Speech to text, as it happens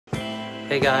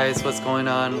Hey guys, what's going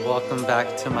on? Welcome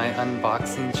back to my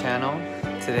unboxing channel.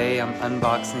 Today I'm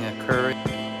unboxing a Keurig.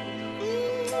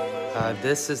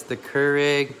 This is the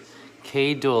Keurig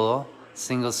K Duo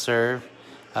single serve.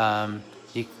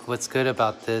 What's good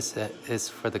about this is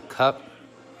for the cup,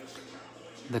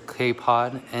 the K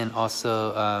pod, and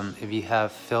also if you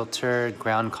have filtered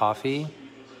ground coffee.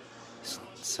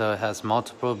 So it has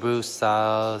multiple brew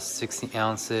styles, 60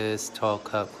 ounces, 12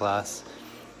 cup glass.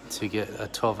 To get a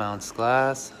 12-ounce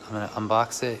glass, I'm gonna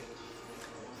unbox it.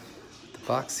 The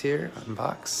box here,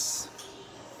 unbox.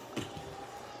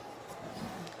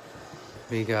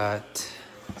 We got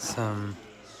some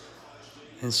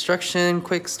instruction,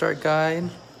 quick start guide.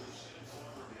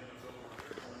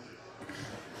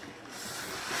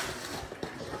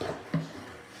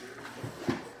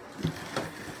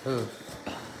 Oh,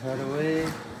 right away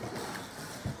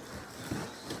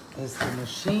is the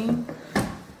machine.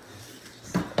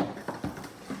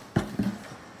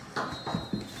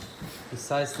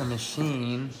 Besides the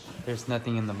machine, there's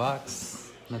nothing in the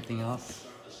box, nothing else.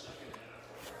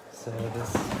 So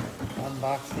this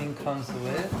unboxing comes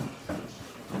with,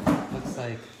 looks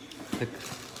like the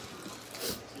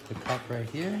cup right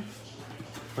here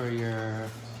for your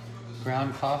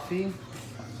ground coffee.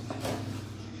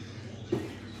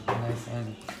 Nice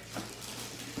and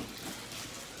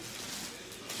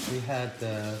we had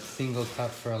the single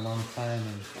cup for a long time,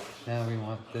 and now we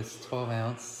want this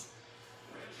 12-ounce.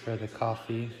 For the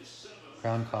coffee,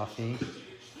 ground coffee.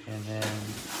 And then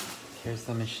here's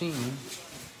the machine.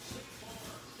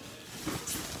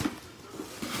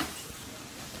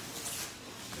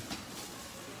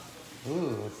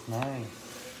 Ooh, it's nice.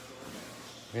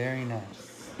 Very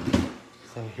nice.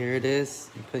 So here it is.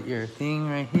 You put your thing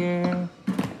right here.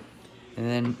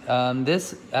 And then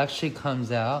this actually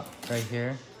comes out right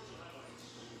here.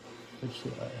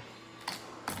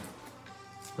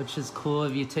 Which is cool.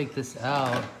 If you take this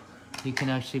out, you can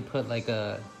actually put like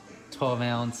a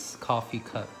 12-ounce coffee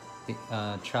cup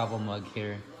travel mug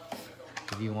here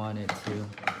if you wanted to.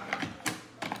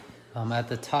 At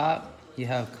the top, you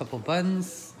have a couple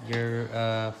buttons.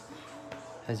 As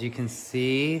you can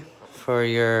see, for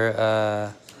your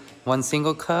one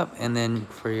single cup, and then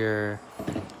for your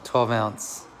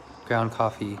 12-ounce ground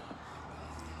coffee.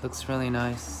 Looks really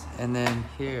nice. And then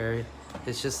here,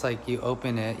 it's just like you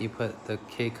open it, you put the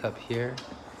K cup here,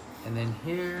 and then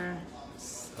here,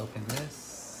 open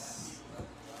this.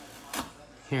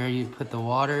 Here you put the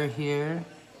water here,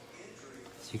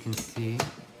 as you can see,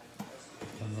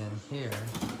 and then here,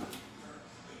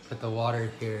 put the water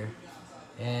here.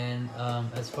 And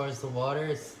as far as the water,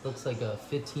 it looks like a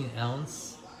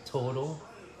 15-ounce total,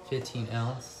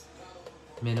 15-ounce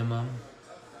minimum.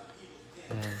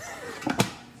 And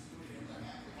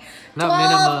not 12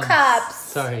 minimum. cups.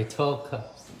 Sorry, 12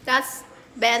 cups. That's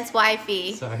Ben's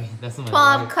wifey. Sorry, that's my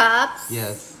 12 wife. cups.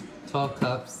 Yes, 12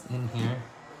 cups in here.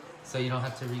 So you don't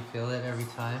have to refill it every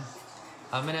time.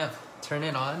 I'm gonna turn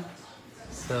it on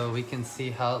so we can see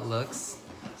how it looks.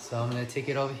 So I'm gonna take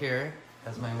it over here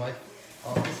as my wife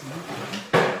always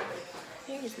mentioned. I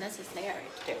think it's necessary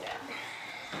to do that.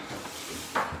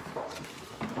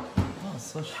 Oh, it's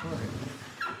so short.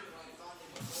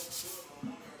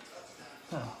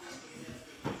 Huh.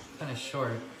 Kind of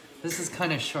short. This is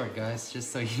kind of short, guys,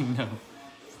 just so you know.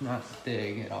 It's not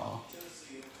big at all.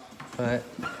 But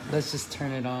let's just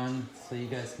turn it on so you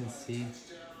guys can see.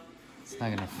 It's not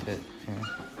gonna fit here.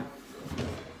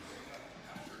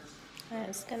 And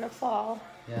it's gonna fall.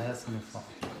 Yeah, that's gonna fall.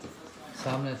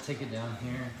 So I'm gonna take it down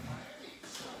here.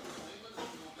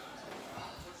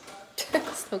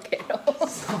 It's okay at all.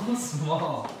 So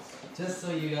small. Just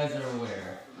so you guys are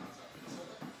aware.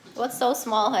 What's so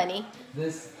small, honey?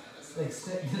 This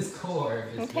cord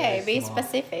is Okay, very be small.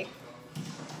 specific.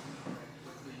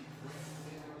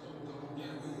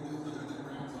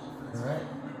 Alright.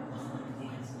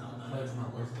 That's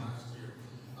not working.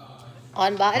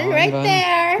 On button On right button.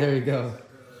 there. There you go.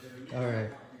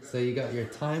 Alright. So you got your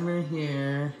timer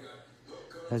here.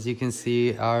 As you can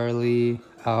see, hourly,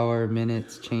 hour,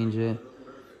 minutes, change it.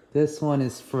 This one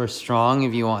is for strong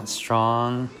if you want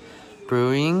strong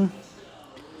brewing.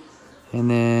 And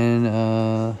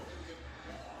then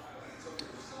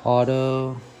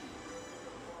auto.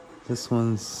 This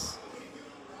one's,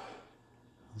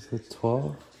 is it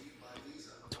 12?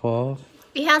 12.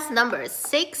 It has numbers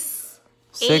 6,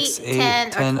 6, 8, 10,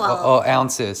 or 12. Oh,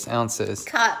 ounces.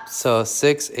 Cups. So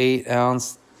 6, 8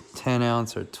 ounce, 10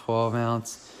 ounce, or 12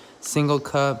 ounce single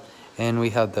cup, and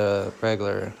we have the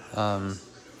regular, I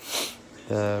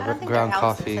don't think ground they're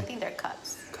coffee. ounces. I think they're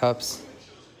cups. Cups.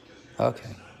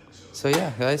 Okay. So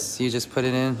yeah, guys, you just put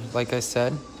it in like I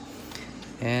said,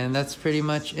 and that's pretty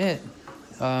much it.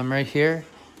 right here.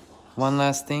 One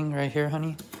last thing right here,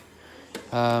 honey.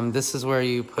 This is where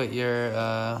you put your,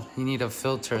 you need a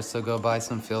filter, so go buy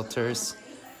some filters.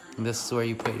 And this is where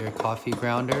you put your coffee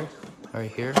grounder,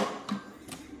 right here.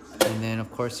 And then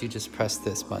of course you just press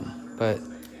this button. But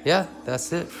yeah,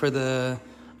 that's it for the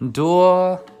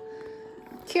Duo.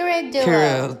 Keurig Duo.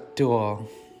 Keurig Duo.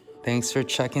 Thanks for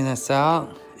checking us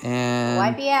out.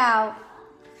 Wipe you out.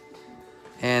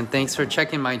 And thanks for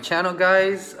checking my channel,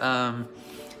 guys.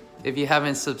 If you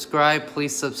haven't subscribed,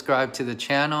 please subscribe to the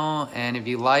channel. And if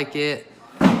you like it,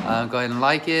 go ahead and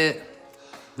like it.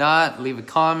 Not, leave a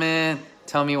comment.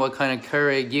 Tell me what kind of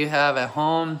Keurig you have at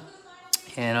home.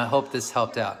 And I hope this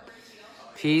helped out.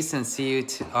 Peace and see you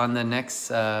on the next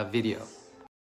video.